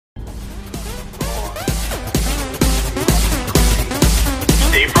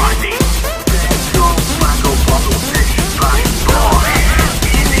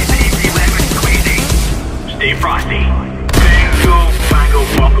DJ Frosty. Bango, bango,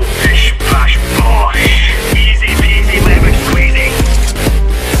 buckle, fish, splash, bosh. Easy peasy, lemon squeezy.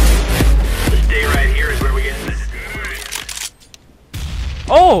 This day right here is where we get this.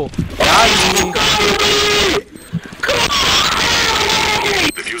 Oh!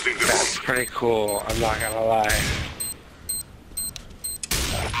 That's pretty cool, I'm not gonna lie.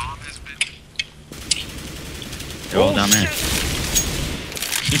 They're all down there.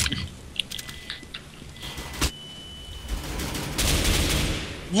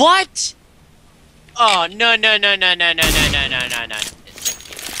 What? Oh no no no no no no no no no no no.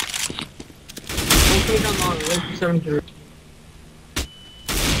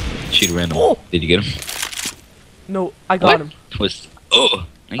 Shoot random. Oh! Did you get him? No, I got him. Twist. Oh!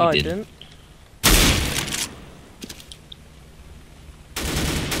 No, you Oh, I didn't. didn't.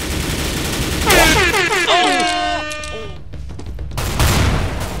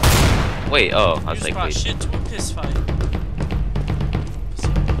 Wait, oh, I was You like, brought wait. shit to a piss fight.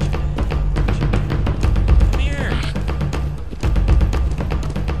 Come here.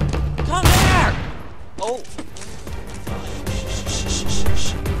 Come back. Oh.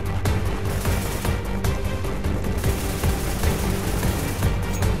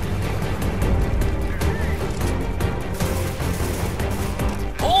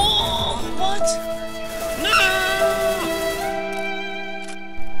 Oh, what? No!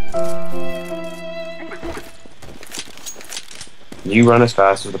 You run as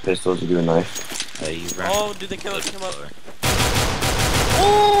fast as the pistol as you do a knife. You ran. Oh, did they come up?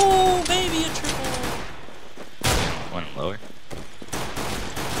 Oh, baby, a triple. One lower.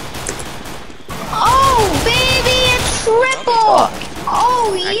 Oh, baby, a triple!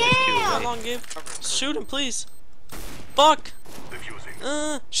 Oh, yeah! How long, Gabe? Shoot him, please. Fuck!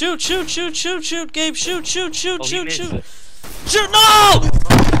 Shoot, shoot, shoot, shoot, shoot, Gabe, shoot, shoot, shoot, shoot, shoot. Shoot, no!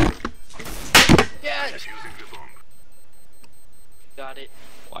 Yes! Got it.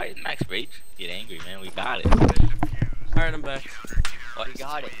 Why did Max Rage get angry, man? We got it. Alright, I'm back. What? We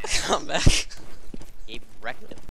got it. I'm back. Gabe wrecked him.